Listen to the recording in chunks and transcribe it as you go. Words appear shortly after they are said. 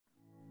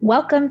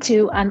Welcome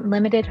to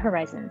Unlimited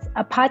Horizons,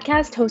 a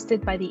podcast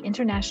hosted by the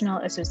International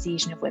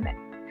Association of Women.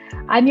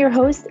 I'm your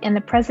host and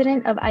the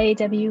president of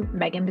IAW,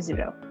 Megan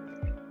Bizzuto.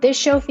 This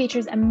show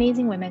features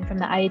amazing women from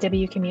the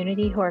IAW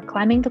community who are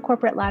climbing the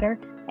corporate ladder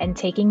and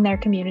taking their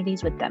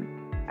communities with them.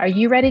 Are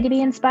you ready to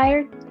be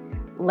inspired?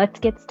 Let's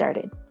get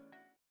started.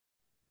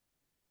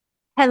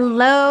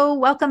 Hello,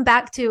 welcome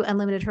back to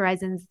Unlimited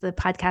Horizons, the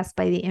podcast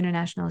by the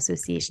International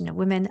Association of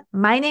Women.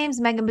 My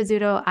name's Megan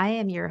Bizzuto. I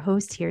am your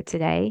host here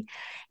today.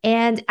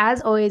 And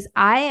as always,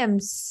 I am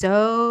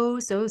so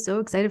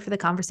excited for the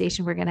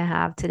conversation we're going to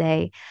have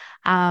today.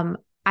 I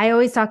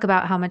always talk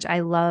about how much I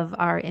love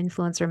our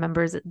influencer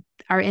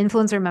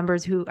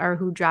members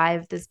who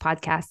drive this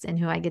podcast and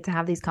who I get to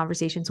have these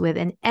conversations with.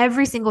 And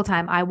every single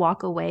time I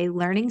walk away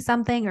learning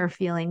something or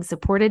feeling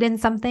supported in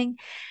something.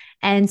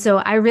 And so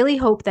I really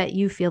hope that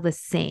you feel the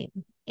same.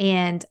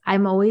 And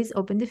I'm always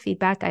open to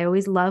feedback. I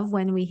always love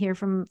when we hear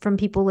from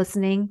people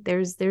listening.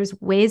 There's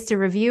ways to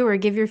review or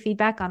give your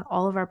feedback on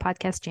all of our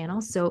podcast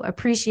channels. So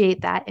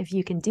appreciate that if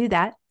you can do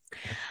that.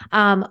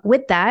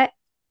 With that,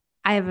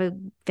 I have a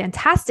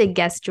fantastic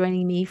guest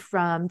joining me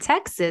from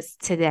Texas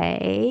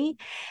today.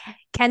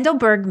 Kendall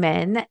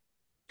Bergman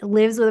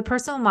lives with a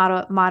personal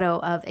motto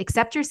of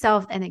accept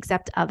yourself and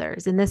accept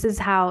others. And this is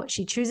how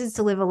she chooses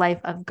to live a life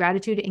of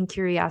gratitude and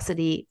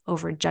curiosity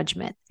over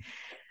judgment.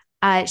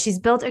 She's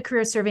built a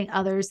career serving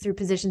others through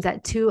positions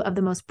at two of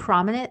the most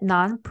prominent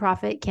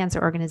nonprofit cancer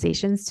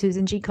organizations,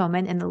 Susan G.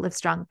 Komen and the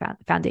Livestrong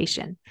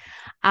Foundation.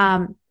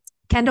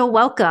 Kendall,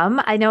 welcome.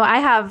 I know I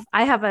have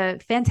a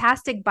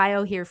fantastic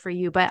bio here for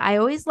you, but I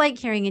always like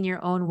hearing in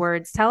your own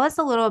words. Tell us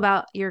a little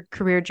about your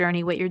career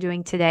journey, what you're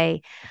doing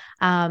today,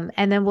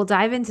 and then we'll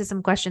dive into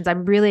some questions.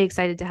 I'm really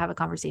excited to have a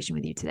conversation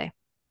with you today.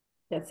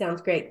 That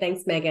sounds great.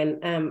 Thanks,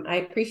 Megan. I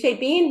appreciate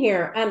being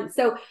here.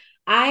 So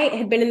I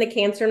had been in the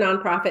cancer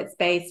nonprofit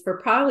space for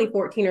probably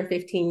 14 or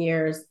 15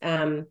 years.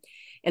 And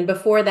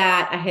before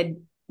that, I had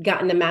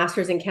gotten a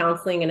master's in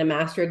counseling and a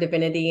master of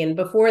divinity. And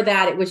before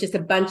that, it was just a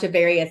bunch of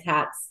various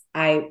hats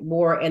I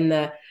wore in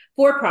the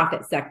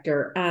for-profit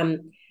sector.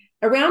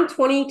 Around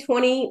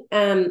 2020,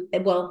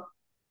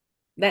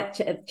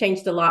 that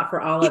changed a lot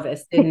for all of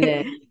us, didn't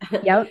it?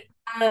 Yep.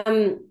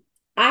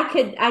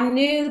 I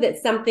knew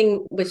that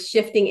something was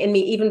shifting in me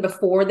even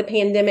before the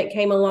pandemic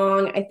came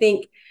along. I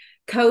think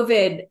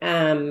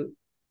COVID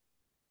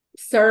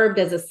served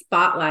as a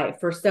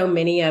spotlight for so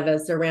many of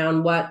us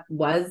around what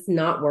was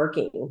not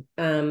working.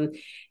 And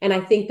I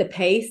think the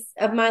pace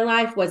of my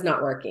life was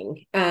not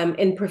working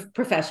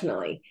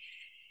professionally.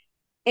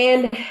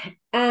 And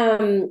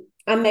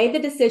I made the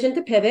decision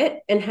to pivot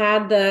and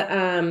had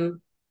the,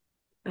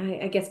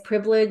 I guess,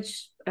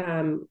 privilege,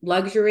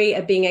 luxury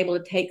of being able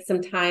to take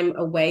some time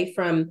away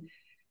from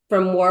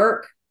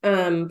work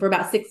for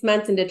about 6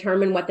 months and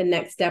determine what the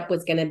next step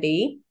was going to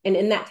be. And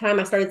in that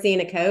time, I started seeing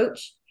a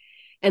coach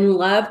and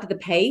loved the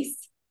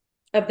pace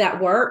of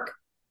that work,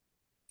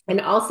 and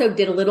also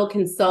did a little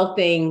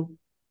consulting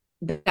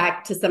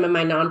back to some of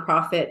my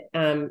nonprofit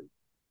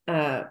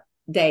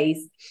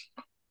days.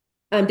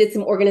 Did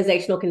some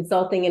organizational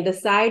consulting and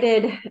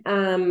decided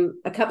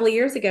a couple of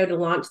years ago to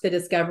launch the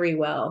Discovery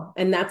Well.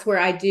 And that's where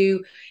I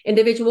do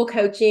individual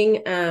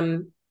coaching,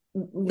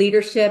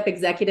 leadership,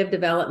 executive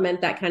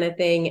development, that kind of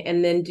thing.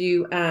 And then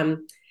do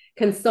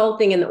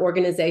consulting in the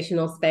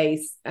organizational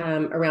space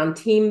around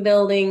team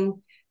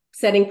building,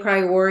 setting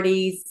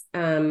priorities.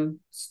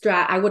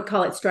 I would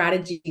call it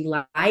strategy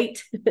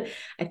light.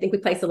 I think we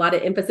place a lot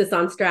of emphasis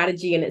on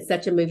strategy, and it's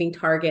such a moving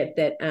target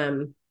that,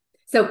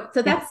 so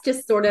that's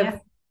just sort of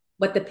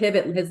what the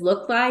pivot has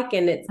looked like.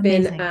 And it's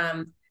Amazing.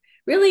 Been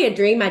really a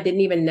dream I didn't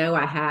even know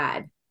I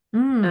had.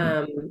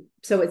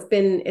 So it's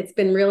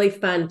been really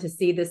fun to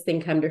see this thing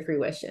come to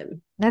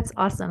fruition. That's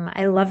awesome.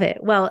 I love it.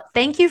 Well,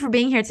 thank you for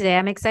being here today.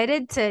 I'm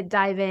excited to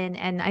dive in,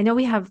 and I know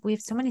we have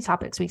so many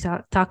topics we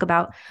talk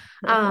about.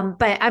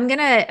 But I'm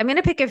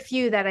gonna pick a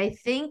few that I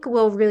think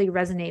will really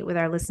resonate with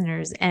our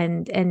listeners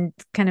and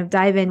kind of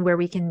dive in where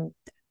we can.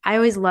 I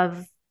always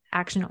love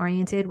action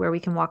oriented, where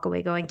we can walk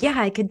away going, yeah,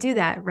 I could do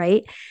that.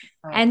 Right.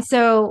 And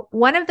so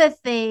one of the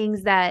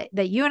things that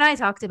you and I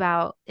talked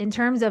about in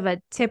terms of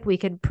a tip we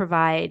could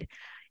provide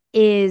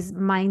is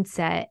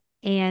mindset,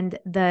 and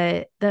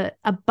the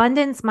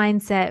abundance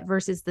mindset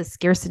versus the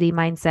scarcity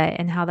mindset,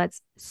 and how that's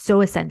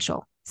so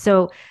essential.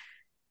 So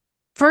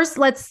first,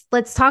 let's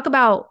talk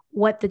about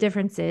what the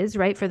difference is,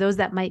 right? For those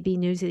that might be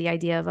new to the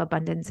idea of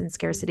abundance and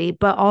scarcity,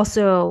 but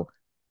also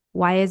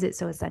why is it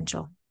so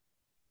essential?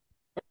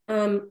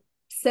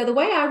 So the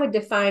way I would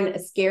define a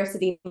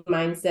scarcity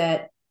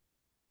mindset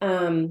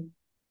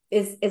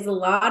is a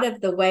lot of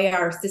the way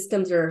our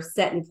systems are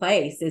set in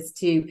place is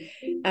to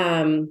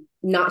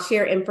not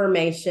share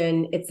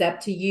information. It's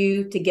up to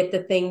you to get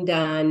the thing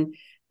done.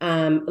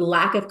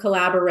 Lack of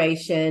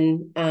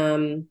collaboration.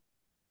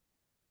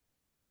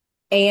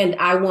 And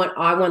I want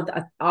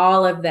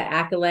all of the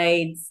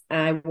accolades.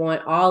 I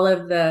want all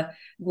of the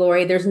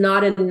glory. There's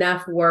not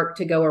enough work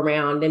to go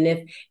around. And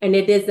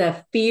it is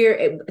a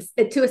fear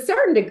to a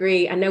certain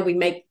degree. I know we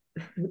make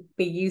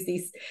we use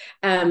these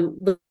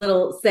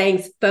little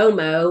sayings,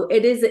 FOMO.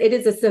 It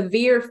is a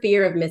severe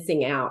fear of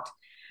missing out,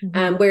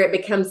 where it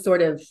becomes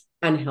sort of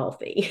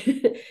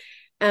unhealthy,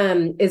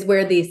 is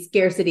where the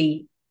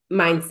scarcity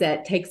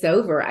mindset takes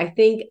over. I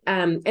think,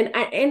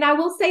 and I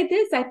will say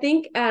this, I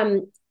think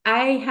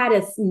I had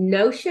a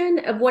notion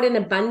of what an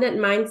abundant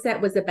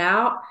mindset was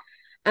about.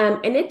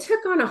 And it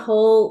took on a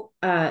whole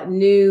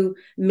new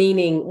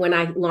meaning when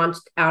I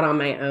launched out on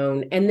my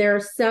own. And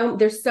there's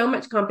so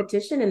much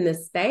competition in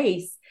this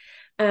space,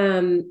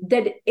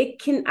 that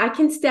I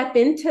can step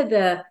into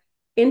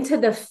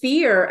the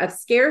fear of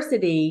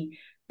scarcity.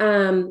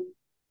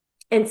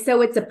 And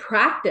so it's a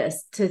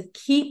practice to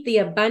keep the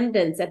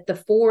abundance at the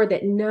fore,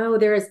 that no,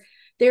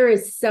 there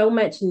is so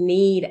much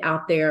need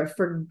out there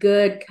for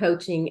good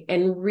coaching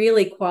and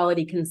really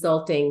quality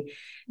consulting,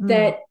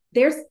 that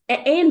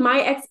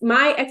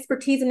my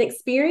expertise and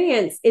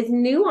experience is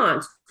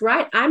nuanced,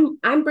 right?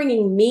 I'm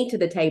bringing me to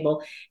the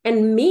table,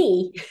 and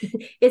me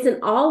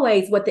isn't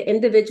always what the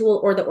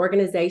individual or the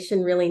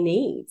organization really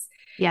needs.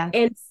 Yeah.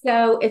 And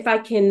so if I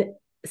can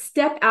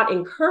step out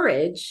in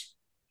courage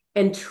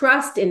and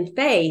trust in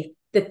faith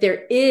that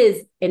there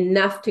is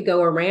enough to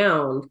go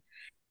around,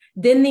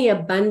 then the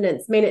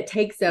abundance, man, it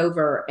takes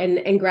over,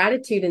 and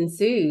gratitude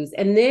ensues.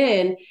 And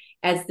then,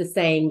 as the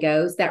saying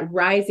goes, that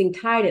rising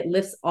tide, it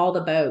lifts all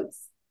the boats.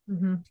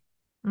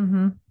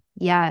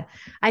 Yeah.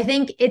 I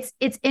think it's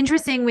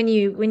interesting when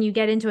you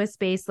get into a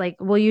space, like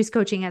we'll use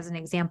coaching as an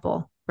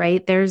example,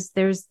 right? There's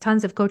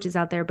tons of coaches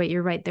out there, but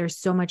you're right. There's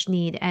so much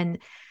need. And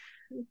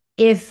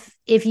if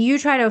you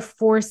try to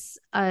force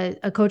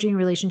a coaching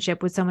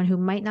relationship with someone who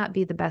might not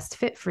be the best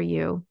fit for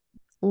you,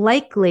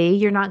 likely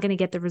you're not going to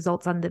get the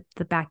results on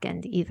the back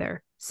end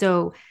either.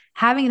 So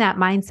having that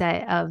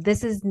mindset of,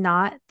 this is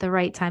not the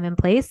right time and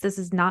place, this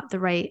is not the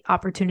right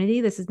opportunity,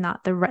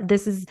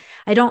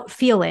 I don't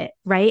feel it,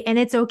 right? And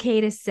it's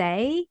okay to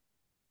say,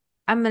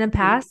 I'm going to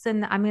pass,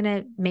 and I'm going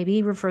to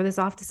maybe refer this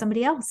off to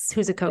somebody else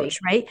who's a coach,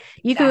 right?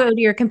 You could go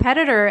to your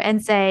competitor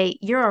and say,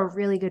 you're a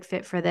really good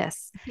fit for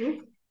this.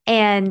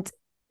 And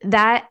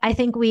that, I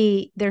think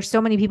there's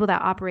so many people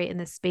that operate in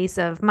this space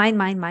of mine.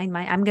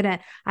 I'm going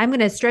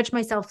to stretch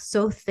myself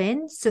so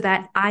thin so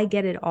that I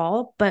get it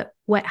all. But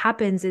what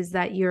happens is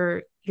that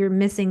you're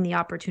missing the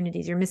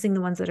opportunities. You're missing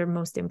the ones that are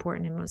most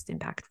important and most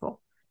impactful.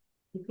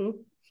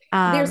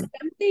 There's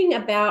something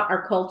about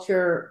our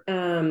culture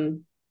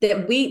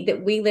that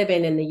we live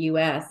in the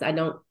US.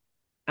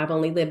 I've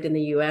only lived in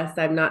the US.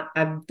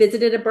 I've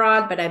visited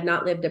abroad, but I've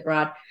not lived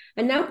abroad.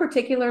 I know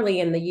particularly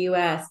in the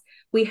US,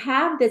 we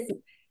have this,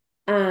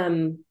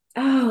 and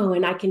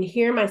I can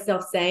hear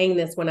myself saying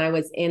this when I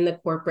was in the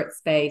corporate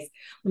space.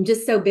 I'm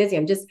just so busy.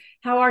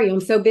 How are you? I'm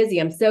so busy.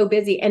 I'm so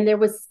busy. And there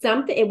was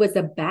something, it was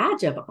a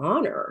badge of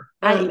honor.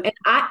 Right.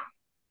 And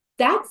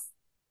that's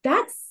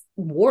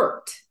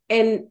worked.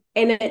 And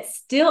it's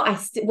still,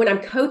 when I'm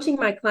coaching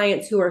my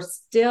clients who are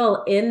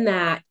still in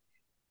that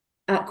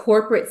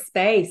corporate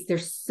space, they're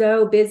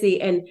so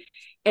busy. And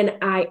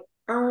I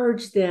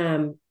urge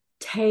them,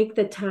 take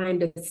the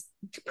time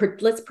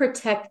let's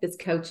protect this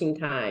coaching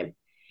time.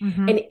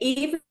 And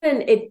even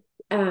if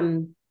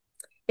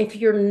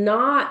you're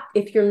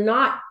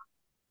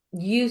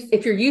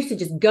used to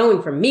just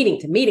going from meeting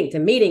to meeting to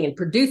meeting and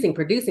producing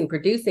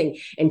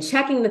and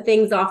checking the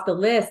things off the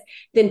list,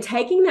 then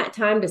taking that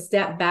time to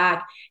step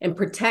back and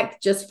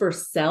protect just for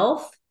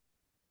self,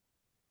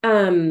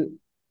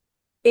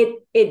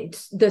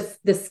 the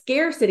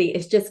scarcity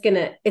is just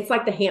it's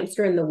like the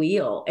hamster in the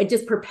wheel. It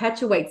just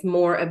perpetuates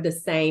more of the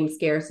same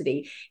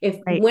scarcity.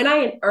 When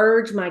I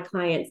urge my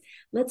clients,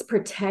 let's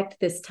protect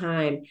this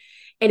time,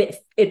 and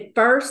at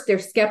first they're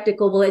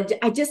skeptical. Well,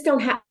 I just don't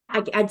have,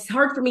 it's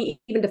hard for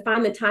me even to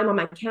find the time on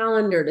my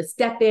calendar to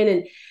step in.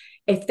 And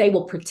if they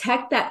will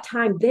protect that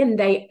time, then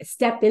they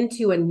step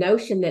into a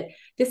notion that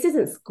this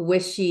isn't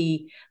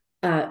squishy,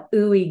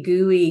 ooey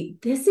gooey.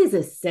 This is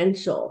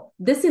essential.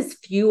 This is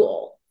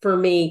fuel for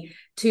me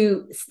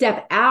to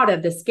step out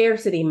of the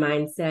scarcity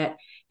mindset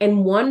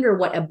and wonder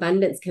what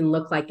abundance can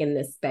look like in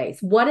this space.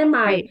 What am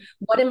I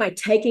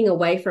taking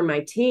away from my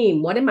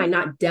team? What am I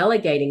not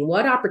delegating?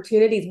 What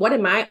opportunities, what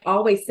am I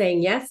always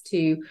saying yes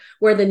to,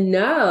 where the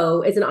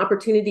no is an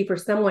opportunity for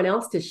someone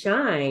else to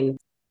shine?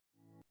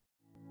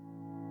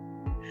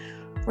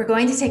 We're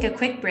going to take a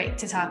quick break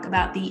to talk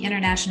about the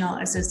International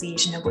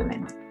Association of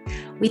Women.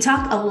 We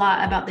talk a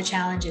lot about the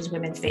challenges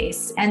women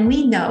face, and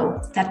we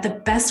know that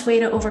the best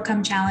way to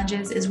overcome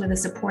challenges is with a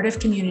supportive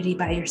community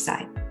by your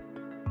side.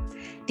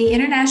 The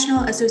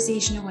International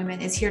Association of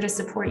Women is here to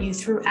support you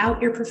throughout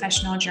your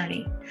professional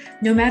journey.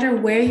 No matter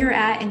where you're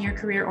at in your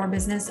career or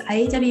business,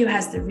 IAW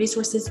has the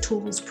resources,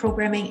 tools,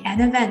 programming,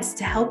 and events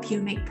to help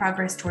you make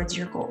progress towards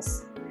your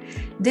goals.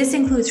 This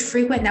includes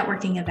frequent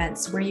networking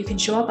events where you can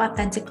show up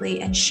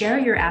authentically and share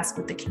your ask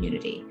with the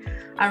community,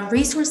 a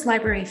resource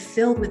library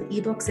filled with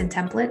ebooks and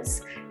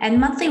templates, and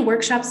monthly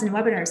workshops and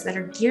webinars that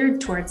are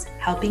geared towards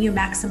helping you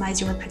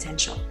maximize your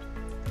potential.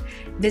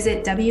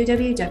 Visit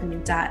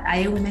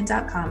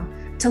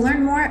www.iawomen.com To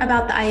learn more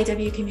about the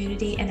IAW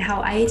community and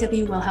how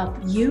IAW will help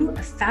you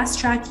fast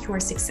track your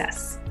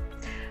success.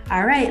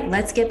 All right,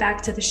 let's get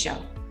back to the show.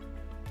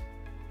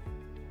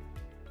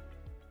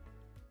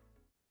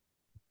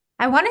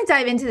 I want to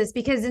dive into this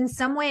because in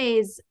some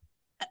ways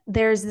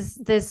there's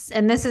this,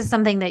 and this is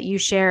something that you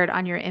shared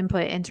on your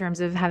input in terms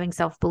of having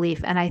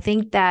self-belief. And I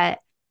think that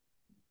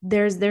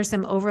there's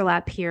some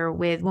overlap here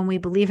with when we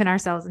believe in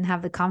ourselves and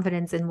have the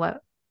confidence in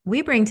what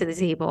we bring to the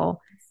table,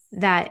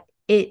 that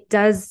it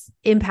does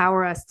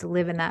empower us to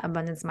live in that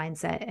abundance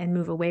mindset and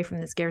move away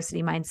from the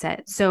scarcity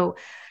mindset. So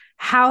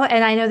how,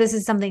 and I know this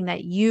is something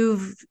that you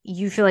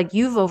feel like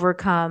you've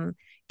overcome.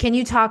 Can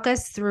you talk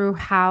us through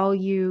how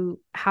you've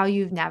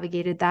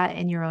navigated that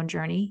in your own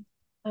journey?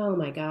 Oh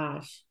my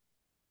gosh.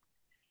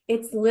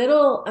 It's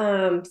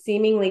little,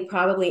 seemingly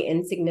probably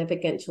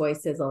insignificant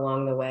choices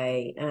along the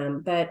way.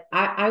 But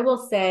I will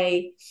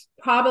say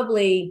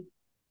probably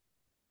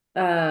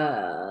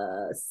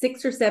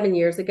 6 or 7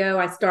 years ago,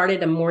 I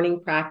started a morning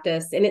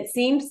practice, and it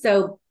seemed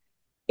so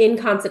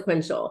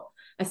inconsequential.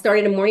 I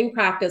started a morning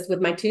practice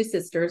with my two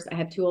sisters. I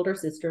have two older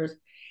sisters,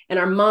 and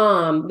our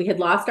mom, we had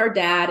lost our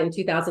dad in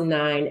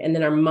 2009, and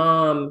then our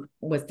mom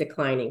was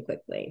declining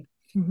quickly.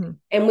 Mm-hmm.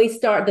 And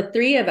the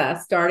three of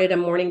us started a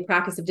morning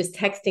practice of just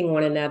texting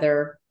one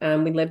another.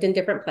 We lived in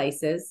different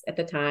places at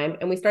the time,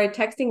 and we started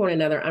texting one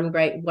another.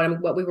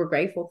 What we were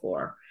grateful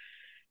for.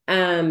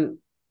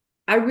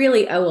 I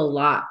really owe a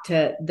lot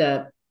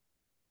to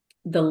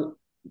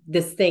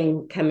this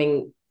thing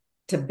coming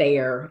to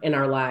bear in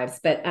our lives.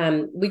 But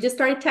we just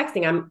started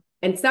texting.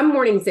 And some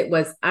mornings it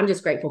was, I'm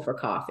just grateful for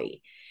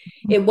coffee.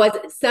 It was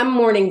some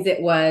mornings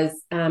it was,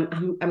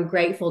 I'm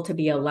grateful to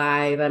be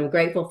alive. I'm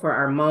grateful for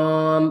our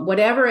mom,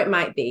 whatever it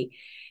might be.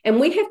 And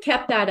we have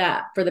kept that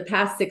up for the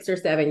past 6 or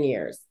 7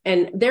 years.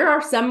 And there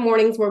are some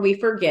mornings where we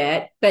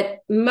forget, but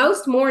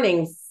most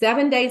mornings,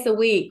 7 days a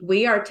week,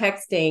 we are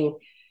texting,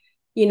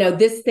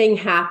 this thing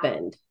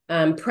happened.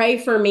 Pray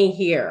for me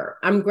here.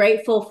 I'm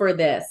grateful for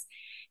this.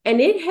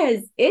 And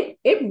it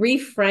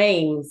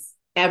reframes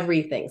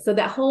everything. So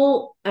that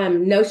whole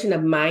notion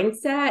of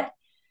mindset,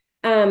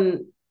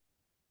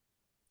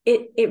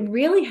 it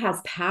really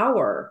has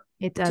power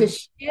to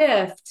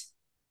shift,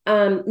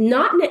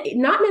 not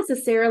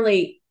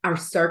necessarily our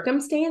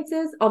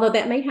circumstances, although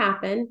that may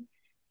happen,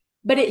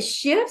 but it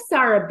shifts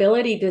our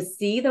ability to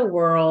see the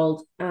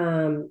world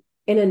in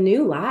a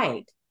new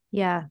light.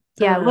 Yeah.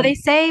 Yeah. Well, they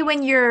say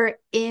when you're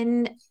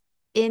in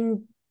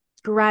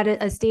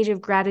a stage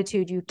of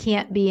gratitude, you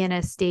can't be in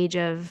a stage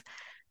of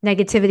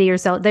negativity or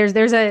so.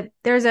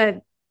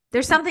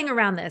 There's something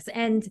around this.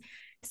 And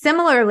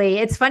similarly,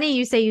 it's funny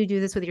you say you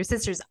do this with your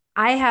sisters.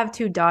 I have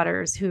two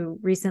daughters who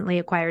recently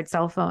acquired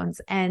cell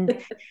phones, and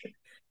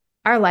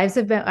our lives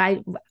have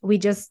been, we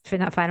just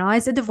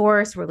finalized a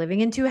divorce. We're living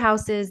in two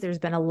houses. There's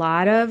been a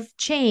lot of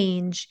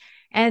change,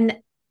 and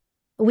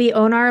we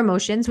own our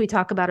emotions. We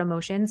talk about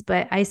emotions,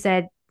 but I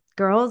said,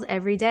 girls,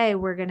 every day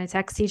we're going to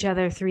text each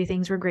other 3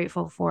 things we're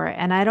grateful for.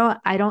 And I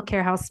don't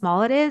care how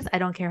small it is. I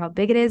don't care how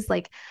big it is.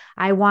 Like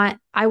I want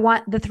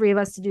the 3 of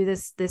us to do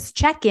this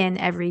check-in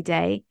every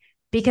day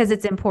because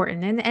it's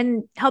important,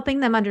 and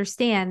helping them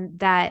understand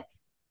that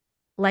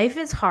life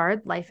is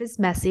hard. Life is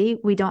messy.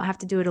 We don't have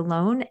to do it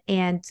alone.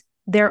 And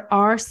there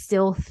are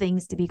still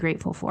things to be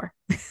grateful for.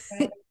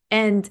 Right.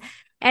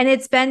 And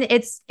it's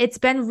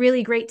been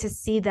really great to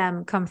see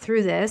them come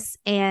through this.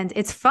 And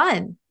it's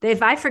fun.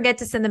 If I forget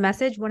to send the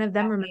message, one of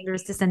them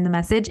remembers to send the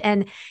message.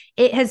 And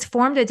it has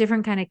formed a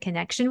different kind of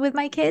connection with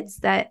my kids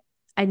that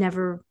I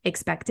never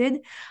expected.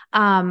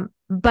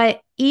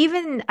 But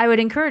even I would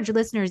encourage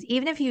listeners,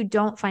 even if you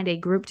don't find a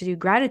group to do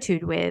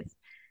gratitude with,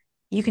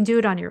 you can do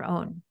it on your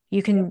own.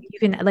 You can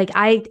like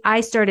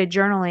I started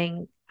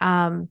journaling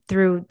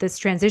through this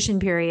transition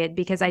period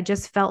because I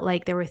just felt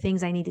like there were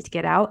things I needed to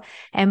get out.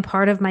 And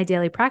part of my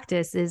daily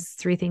practice is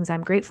 3 things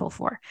I'm grateful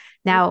for.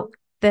 Now,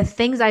 the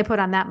things I put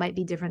on that might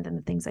be different than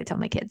the things I tell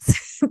my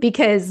kids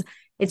because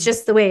it's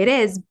just the way it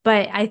is.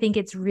 But I think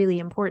it's really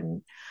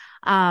important.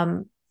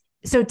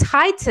 So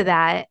tied to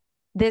that,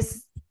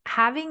 this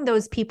having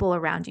those people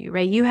around you,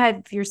 right? You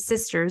have your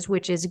sisters,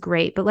 which is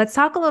great, but let's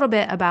talk a little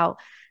bit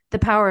about the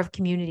power of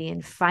community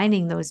and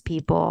finding those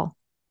people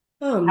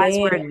as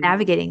we're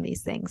navigating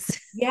these things.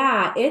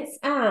 Yeah, it's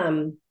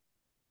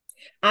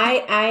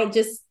I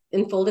just,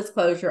 in full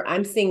disclosure,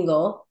 I'm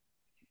single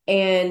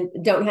and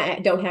don't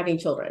have any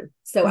children.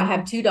 So I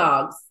have 2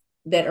 dogs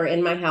that are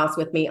in my house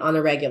with me on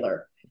a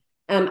regular.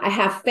 I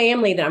have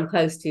family that I'm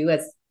close to,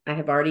 as I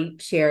have already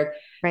shared.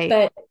 Right.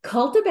 But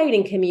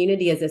cultivating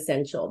community is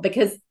essential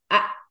because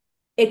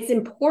it's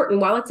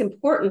important. While it's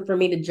important for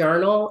me to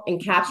journal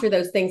and capture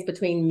those things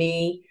between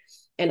me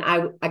and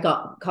I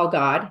call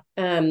God,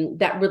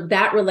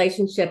 that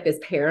relationship is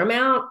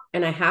paramount,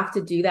 and I have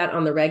to do that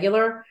on the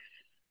regular.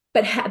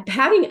 But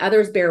having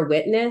others bear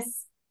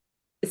witness.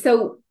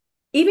 So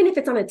even if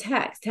it's on a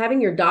text,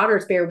 having your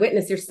daughters bear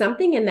witness, there's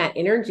something in that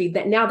energy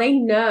that now they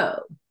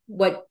know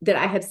that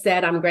I have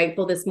said. I'm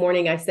grateful this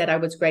morning. I said I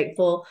was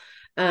grateful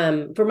for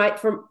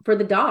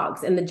the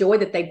dogs and the joy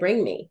that they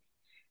bring me.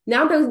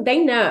 Now they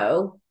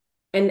know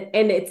and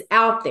it's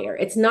out there.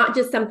 It's not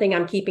just something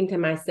I'm keeping to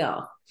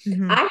myself.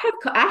 Mm-hmm.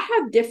 I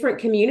have different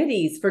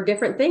communities for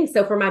different things.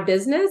 So for my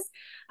business,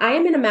 I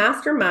am in a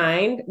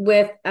mastermind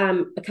with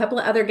a couple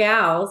of other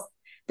gals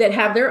that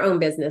have their own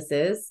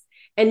businesses,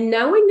 and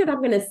knowing that I'm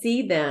going to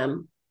see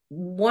them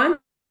once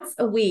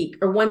a week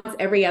or once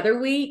every other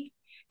week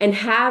and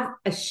have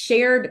a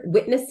shared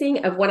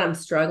witnessing of what I'm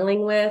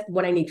struggling with,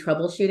 what I need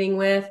troubleshooting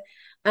with.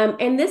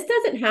 And this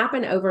doesn't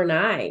happen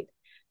overnight.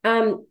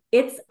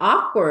 It's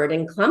awkward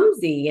and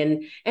clumsy,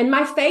 and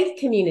my faith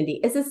community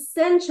is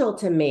essential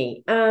to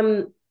me.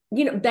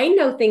 They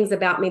know things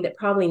about me that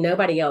probably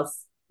nobody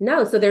else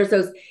knows. So there's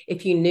those,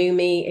 if you knew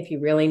me, if you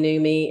really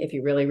knew me, if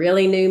you really,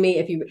 really knew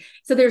me,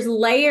 so there's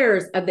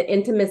layers of the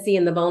intimacy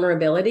and the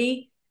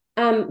vulnerability.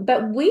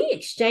 But we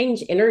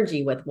exchange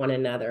energy with one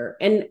another.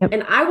 And Yep.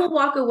 and I will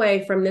walk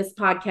away from this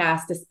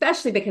podcast,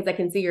 especially because I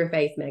can see your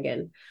face,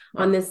 Megan,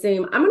 on Yep. this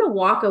Zoom. I'm going to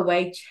walk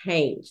away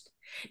changed.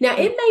 Now,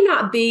 it may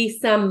not be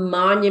some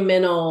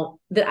monumental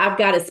that I've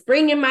got a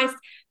spring in my,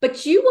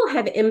 but you will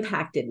have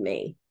impacted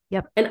me,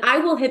 Yep. and I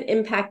will have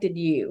impacted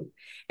you.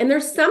 And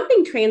there's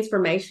something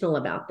transformational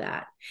about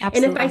that.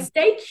 And if I Absolutely.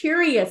 stay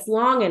curious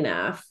long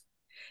enough,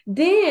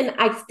 then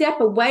I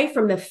step away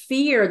from the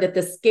fear that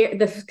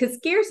because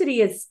scarcity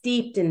is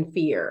steeped in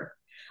fear.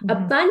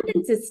 Mm-hmm.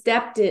 Abundance is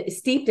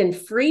steeped in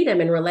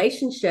freedom and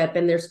relationship,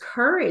 and there's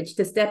courage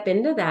to step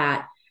into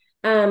that.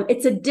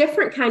 It's a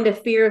different kind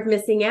of fear of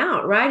missing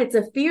out, right? It's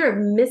a fear of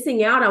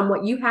missing out on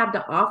what you have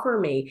to offer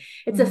me.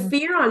 It's a Mm-hmm.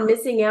 fear on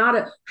missing out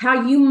of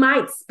how you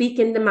might speak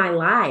into my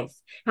life,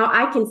 how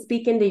I can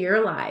speak into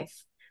your life.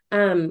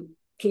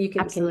 Can you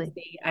Absolutely.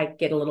 see I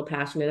get a little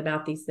passionate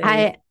about these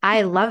things?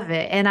 I love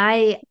it. And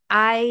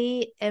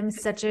I am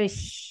such a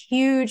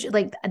huge,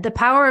 like, the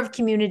power of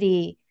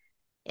community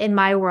in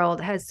my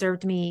world has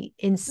served me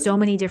in so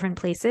many different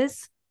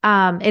places.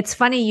 It's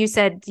funny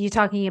you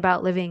talking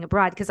about living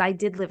abroad, because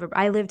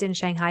I lived in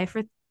Shanghai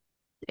for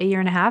a year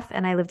and a half,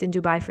 and I lived in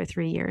Dubai for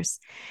 3 years.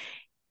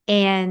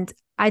 And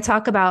I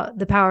talk about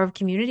the power of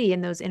community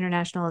in those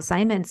international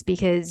assignments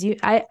because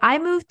I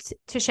moved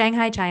to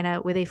Shanghai,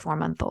 China with a 4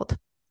 month old.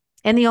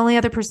 And the only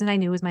other person I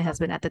knew was my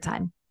husband at the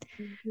time.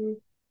 Mhm.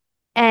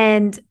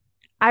 And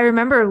I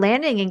remember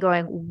landing and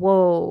going,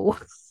 whoa.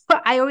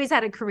 I always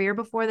had a career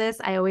before this.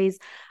 I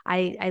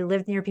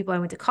lived near people I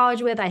went to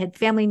college with. I had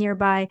family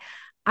nearby.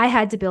 I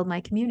had to build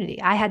my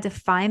community. I had to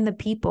find the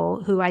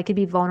people who I could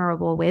be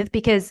vulnerable with,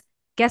 because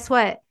guess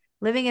what?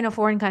 Living in a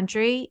foreign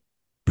country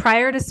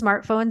prior to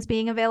smartphones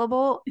being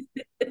available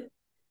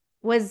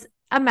was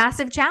a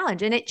massive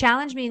challenge. And it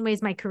challenged me in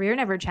ways my career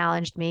never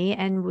challenged me,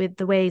 and with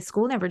the way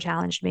school never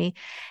challenged me.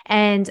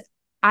 And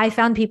I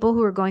found people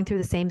who are going through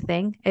the same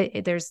thing.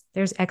 There's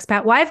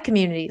expat wife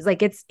communities.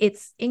 Like,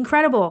 it's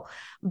incredible,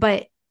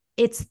 but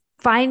it's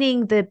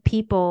finding the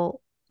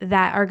people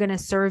that are going to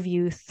serve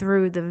you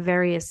through the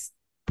various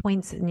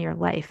points in your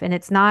life. And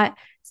it's not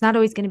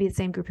always going to be the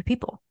same group of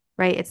people,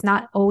 right? It's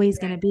not always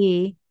going to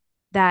be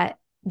that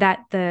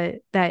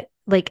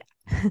like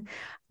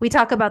we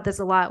talk about this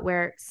a lot,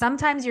 where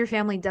sometimes your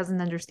family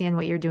doesn't understand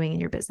what you're doing in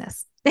your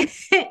business.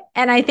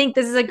 And I think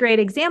this is a great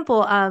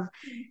example of,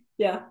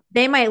 Yeah.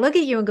 they might look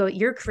at you and go,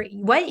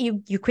 what,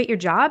 you quit your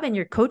job and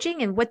you're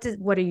coaching, and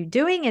what are you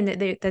doing?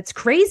 And that's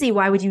crazy.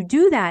 Why would you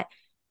do that?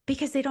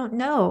 Because they don't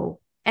know.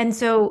 And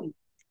so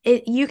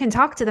you can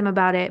talk to them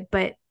about it,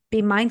 but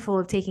be mindful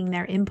of taking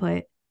their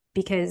input,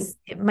 because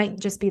it might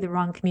just be the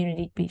wrong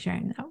community to be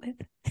sharing that with.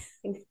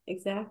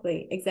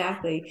 Exactly.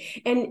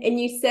 And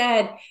you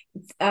said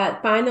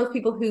find those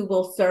people who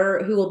will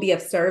serve, who will be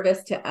of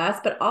service to us,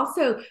 but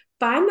also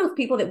find those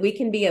people that we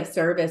can be of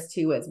service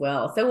to as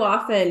well. So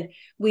often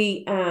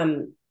we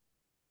I'm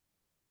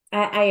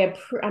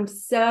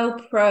so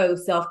pro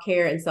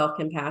self-care and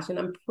self-compassion.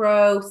 I'm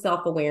pro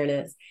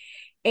self-awareness.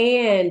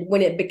 And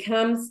when it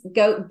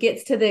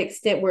gets to the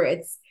extent where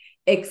it's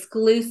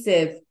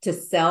exclusive to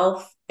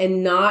self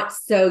and not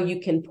so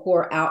you can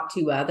pour out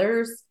to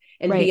others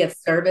and be Right. of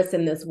service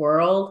in this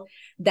world,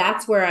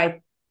 that's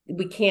where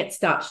we can't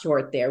stop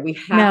short there. We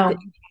have to, No, to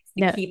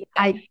no, keep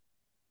that. I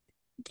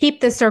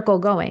keep the circle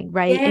going,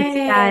 right? It's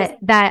Yes.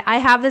 that I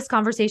have this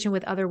conversation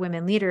with other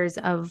women leaders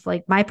of,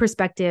 like, my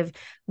perspective.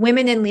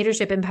 Women in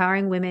leadership,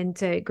 empowering women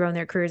to grow in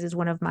their careers, is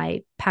one of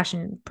my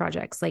passion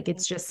projects. Like,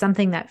 it's just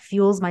something that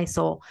fuels my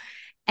soul.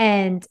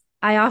 And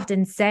I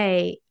often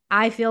say,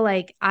 I feel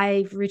like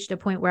I've reached a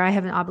point where I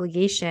have an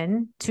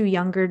obligation to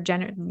younger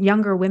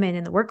women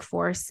in the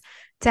workforce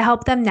to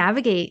help them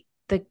navigate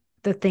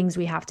the things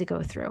we have to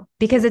go through,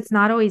 because it's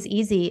not always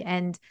easy.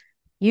 And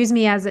use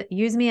me as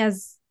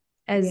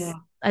Yeah.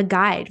 a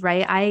guide,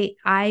 right?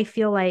 I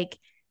feel like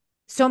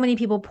so many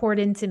people poured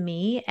into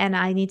me, and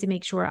I need to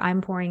make sure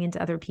I'm pouring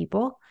into other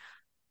people.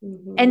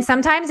 Mm-hmm. And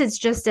sometimes it's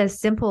just as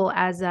simple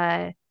as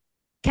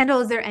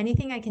Kendall, is there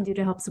anything I can do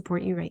to help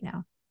support you right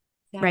now?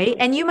 Right. Exactly.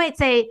 And you might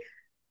say,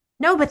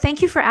 no, but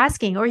thank you for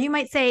asking. Or you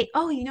might say,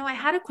 oh, I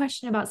had a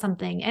question about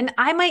something. And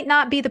I might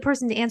not be the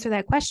person to answer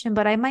that question,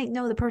 but I might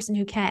know the person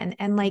who can.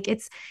 And, like,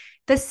 it's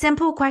the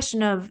simple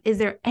question of, is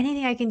there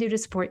anything I can do to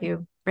support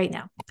you right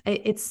now?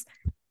 It's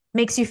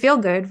makes you feel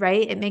good,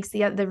 right? It makes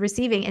the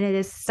receiving, and it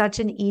is such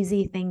an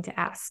easy thing to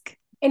ask.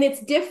 And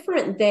it's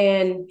different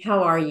than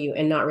how are you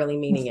and not really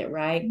meaning it,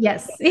 right?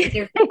 Yes. There's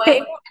way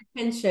more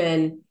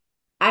attention.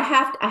 I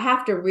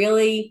have to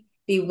really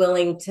be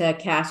willing to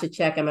cash a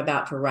check I'm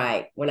about to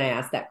write when I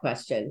ask that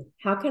question.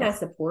 How can I Yes.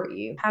 support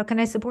you? How can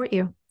I support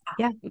you?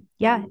 Yeah.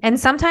 Yeah. And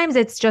sometimes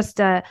it's just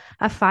a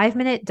 5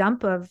 minute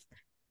dump of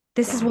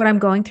this is Yeah. what I'm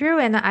going through.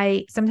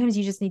 And sometimes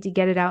you just need to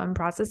get it out and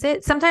process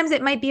it. Sometimes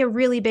it might be a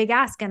really big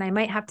ask. And I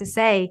might have to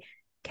say,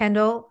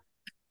 Kendall,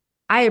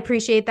 I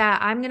appreciate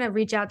that. I'm going to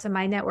reach out to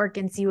my network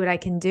and see what I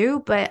can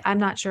do, but I'm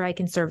not sure I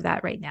can serve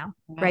that right now.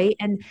 Right.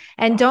 Right.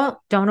 And don't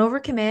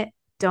overcommit.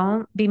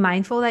 Don't be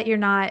mindful that you're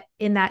not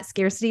in that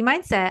scarcity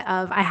mindset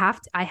of I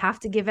have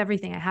to give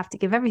everything. I have to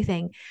give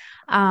everything.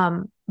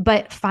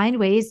 But find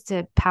ways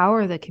to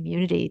power the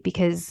community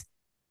because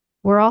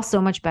we're all so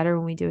much better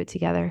when we do it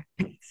together.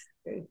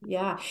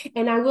 Yeah.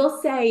 And I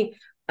will say,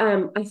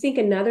 I think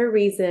another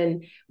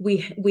reason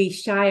we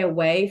shy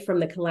away from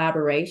the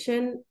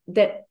collaboration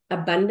that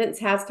abundance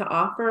has to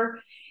offer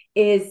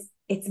is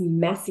it's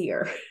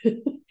messier.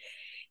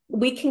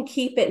 We can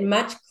keep it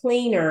much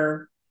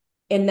cleaner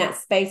in that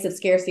space of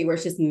scarcity where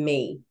it's just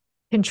me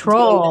doing the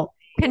Control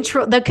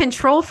the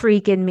control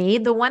freak in me,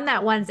 the one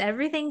that wants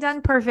everything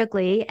done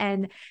perfectly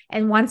and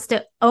wants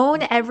to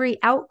own every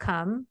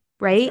outcome,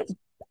 right?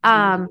 Mhm.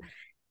 Um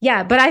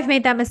yeah, but I've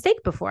made that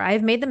mistake before.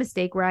 I've made the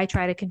mistake where I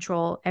try to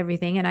control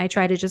everything and I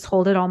try to just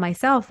hold it all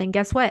myself. And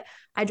guess what?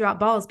 I drop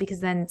balls because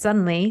then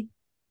suddenly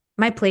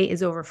my plate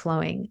is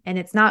overflowing and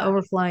it's not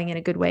overflowing in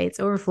a good way. It's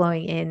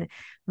overflowing in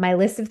my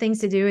list of things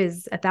to do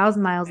is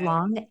 1,000 miles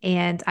long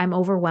and I'm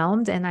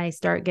overwhelmed and I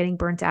start getting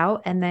burnt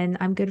out and then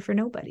I'm good for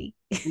nobody.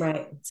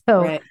 Right,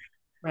 So right,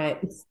 right.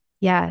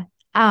 yeah.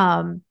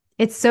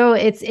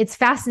 It's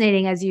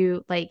fascinating as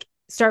you like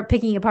start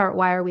picking apart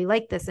why are we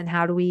like this and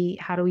how do we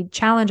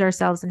challenge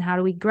ourselves and how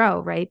do we grow,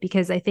 right?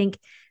 Because I think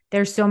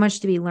there's so much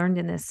to be learned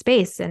in this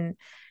space and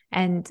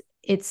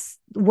it's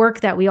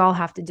work that we all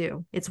have to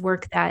do. It's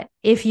work that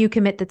if you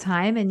commit the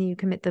time and you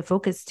commit the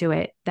focus to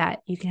it, that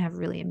you can have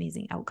really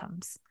amazing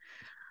outcomes.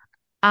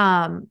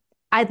 Um,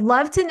 I'd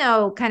love to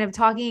know, kind of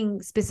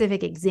talking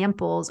specific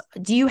examples.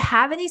 Do you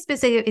have any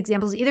specific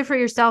examples, either for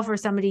yourself or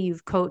somebody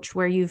you've coached,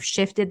 where you've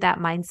shifted that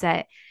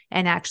mindset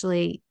and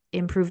actually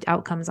improved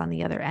outcomes on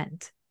the other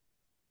end?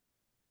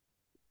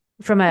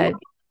 From Yeah, a I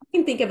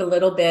can think of a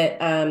little bit,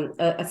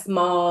 a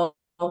small,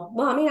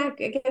 well, I mean, I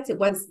guess it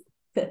was,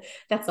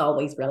 that's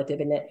always relative,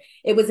 isn't it?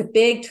 It was a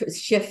big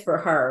shift for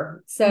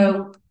her. Mhm.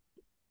 So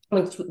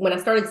when I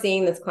started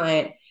seeing this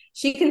client,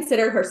 she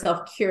considered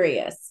herself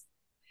curious.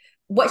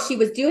 What she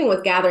was doing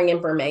was gathering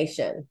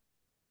information.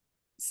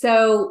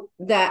 So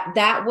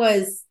that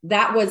was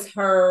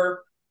her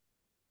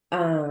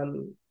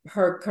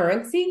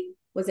currency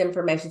was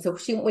information. So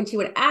when she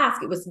would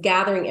ask, it was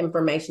gathering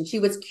information. She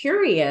was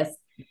curious.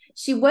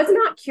 She was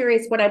not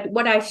curious what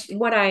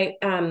I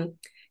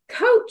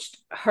coached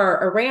her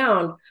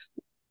around.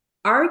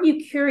 Are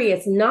you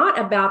curious not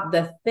about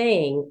the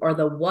thing or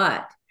the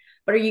what,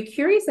 but are you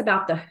curious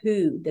about the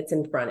who that's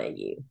in front of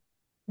you?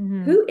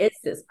 Mhm. Who is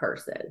this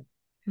person?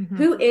 Mhm.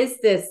 Who is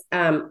this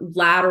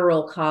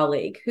lateral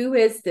colleague? Who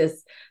is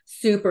this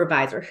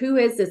supervisor? Who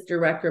is this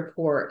direct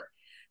report?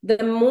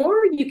 The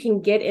more you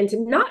can get into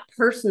not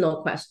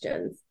personal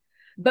questions,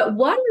 but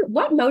what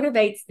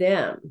motivates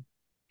them?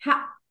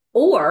 How,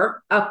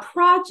 or a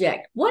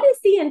project. What is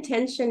the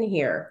intention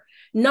here?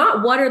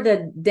 Not what are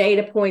the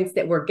data points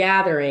that we're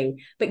gathering,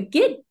 but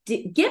get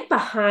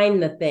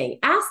behind the thing.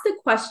 Ask the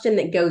question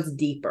that goes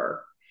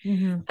deeper.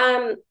 Mhm.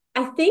 Um,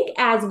 I think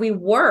as we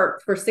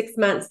worked for 6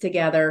 months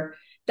together,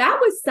 that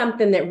was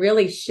something that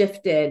really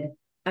shifted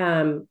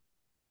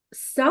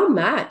so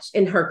much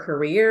in her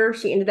career.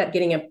 She ended up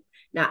getting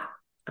not,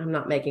 I'm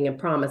not making a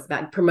promise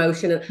about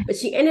promotion, but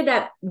she ended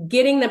up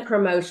getting the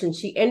promotion.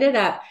 She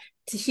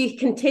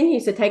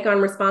continues to take on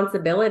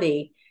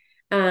responsibility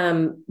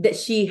that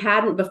she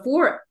hadn't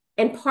before.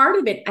 And part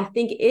of it, I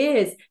think,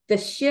 is the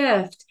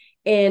shift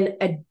in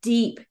a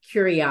deep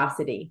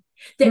curiosity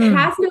that Mm.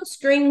 has no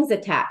strings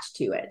attached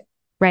to it.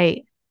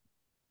 Right.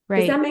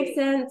 Does that Right. make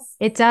sense?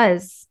 It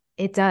does.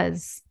 It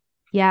does.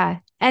 Yeah.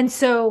 And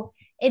so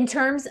in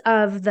terms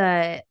of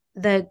the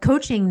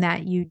coaching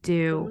that you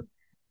do,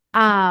 Mhm.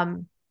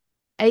 um,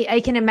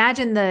 I can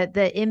imagine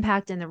the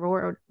impact and the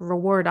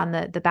reward on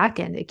the back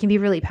end. It can be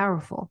really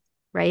powerful,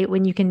 right?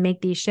 When you can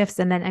make these shifts.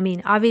 And then, I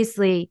mean,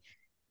 obviously,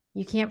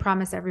 you can't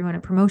promise everyone a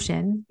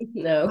promotion,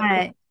 No.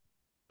 but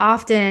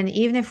often,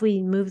 even if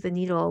we move the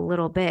needle a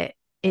little bit,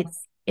 it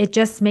Yes. it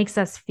just makes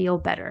us feel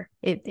better.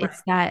 Right.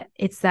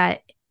 It's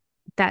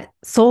that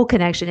soul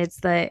connection. It's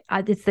the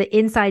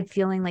inside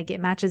feeling like it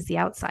matches the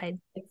outside,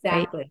 right?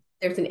 Exactly.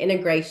 There's an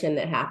integration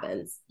that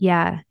happens.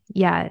 Yeah,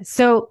 yeah.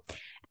 So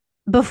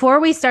before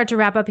we start to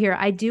wrap up here,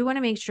 I do want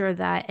to make sure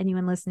that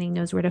anyone listening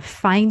knows where to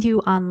find you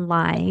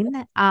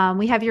online.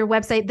 We have your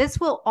website. This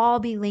will all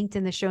be linked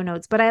in the show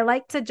notes, but I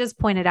like to just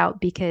point it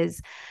out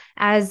because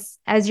as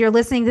you're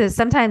listening to this,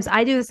 sometimes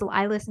I do this.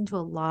 I listen to a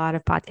lot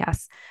of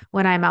podcasts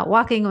when I'm out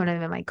walking, when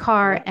I'm in my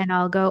car, and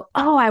I'll go,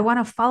 oh, I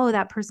want to follow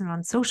that person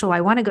on social.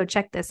 I want to go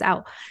check this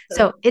out.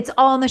 So it's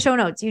all in the show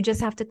notes. You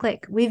just have to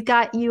click. We've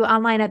got you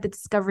online at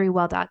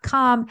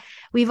thediscoverywell.com.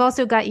 We've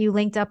also got you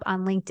linked up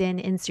on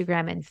LinkedIn,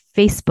 Instagram, and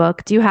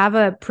Facebook. Do you have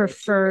a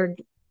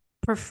preferred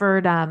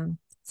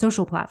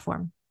social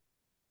platform?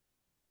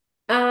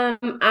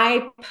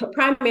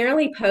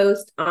 Primarily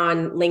post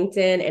on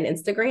LinkedIn and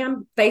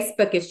Instagram.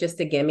 Facebook is just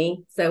a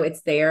gimme, so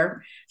it's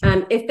there.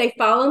 If they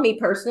follow me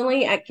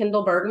personally at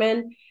Kendall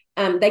Bergman,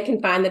 they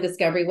can find the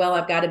Discovery Well.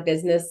 I've got a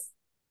business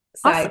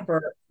site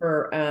Awesome.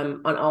 for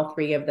on all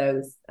three of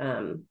those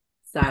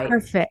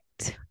sites.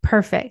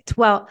 Perfect.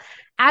 Well,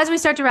 as we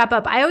start to wrap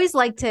up, I always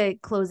like to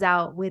close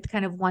out with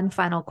kind of one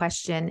final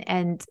question.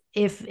 And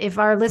if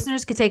our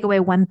listeners could take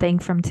away one thing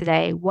from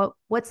today,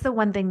 what's the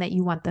one thing that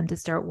you want them to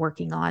start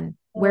working on?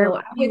 Where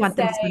I do you would want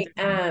them to spend say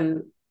their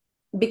time?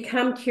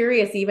 become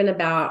curious even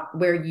about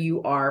where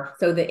you are.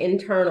 So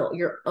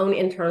your own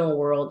internal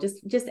world.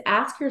 Just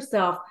ask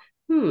yourself,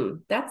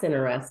 that's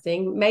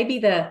interesting. Maybe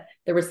the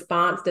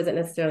response doesn't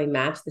necessarily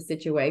match the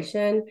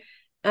situation.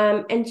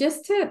 And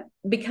just to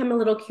become a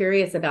little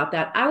curious about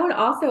that. I would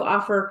also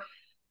offer,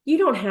 you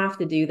don't have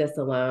to do this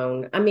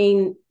alone. I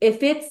mean,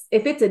 if it's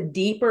a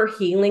deeper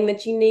healing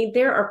that you need,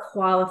 there are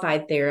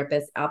qualified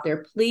therapists out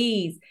there.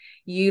 Please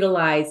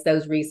utilize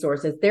those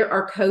resources. There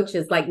are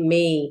coaches like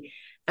me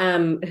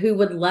who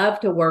would love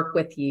to work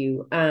with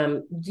you.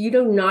 You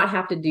do not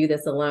have to do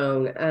this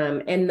alone.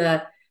 And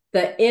the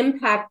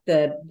impact,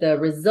 the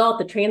result,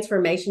 the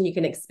transformation you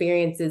can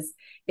experience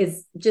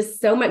is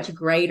just so much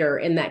greater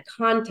in that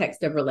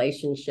context of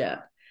relationship.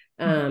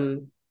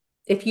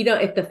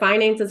 If the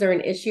finances are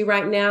an issue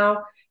right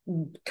now,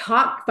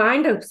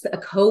 find a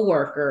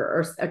coworker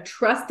or a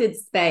trusted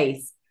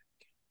space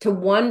to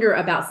wonder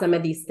about some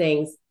of these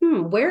things.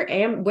 Where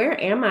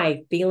am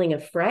I feeling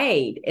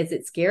afraid? Is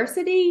it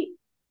scarcity?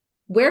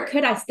 Where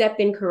could I step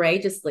in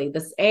courageously?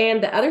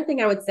 And the other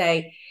thing I would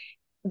say,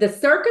 the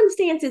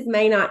circumstances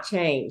may not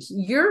change.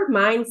 Your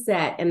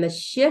mindset and the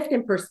shift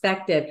in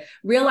perspective,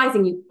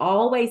 realizing you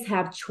always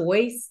have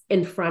choice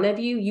in front of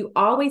you, you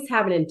always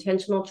have an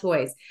intentional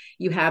choice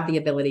you have the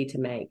ability to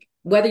make,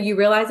 whether you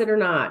realize it or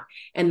not.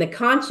 And the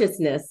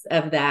consciousness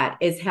of that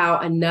is how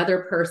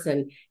another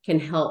person can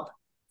help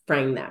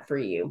frame that for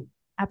you.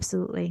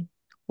 Absolutely.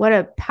 What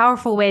a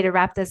powerful way to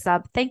wrap this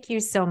up. Thank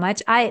you so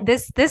much.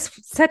 This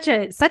such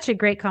a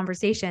great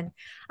conversation.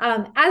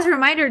 As a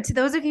reminder to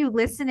those of you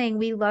listening,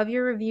 we love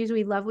your reviews.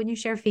 We love when you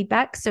share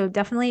feedback. So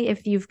definitely,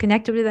 if you've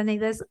connected with any of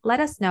this,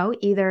 let us know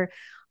either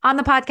on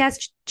the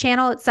podcast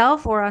channel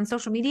itself or on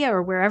social media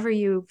or wherever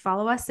you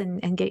follow us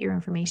and get your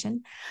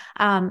information.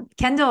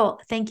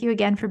 Kendall, thank you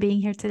again for being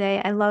here today.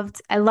 I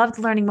loved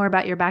learning more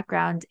about your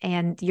background,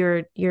 and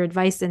your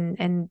advice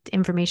and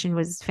information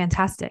was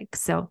fantastic.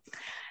 So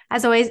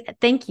as always,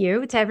 thank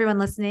you to everyone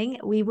listening.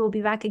 We will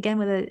be back again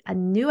with a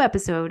new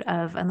episode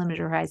of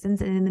Unlimited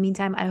Horizons. And in the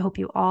meantime, I hope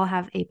you all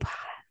have a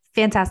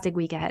fantastic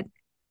week ahead.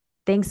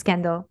 Thanks,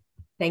 Kendall.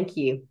 Thank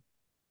you.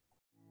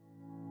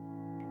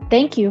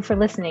 Thank you for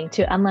listening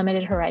to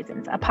Unlimited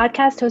Horizons, a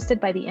podcast hosted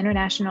by the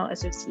International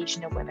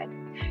Association of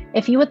Women.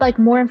 If you would like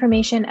more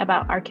information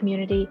about our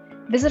community,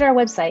 visit our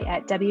website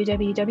at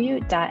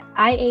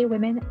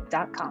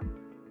www.iawomen.com.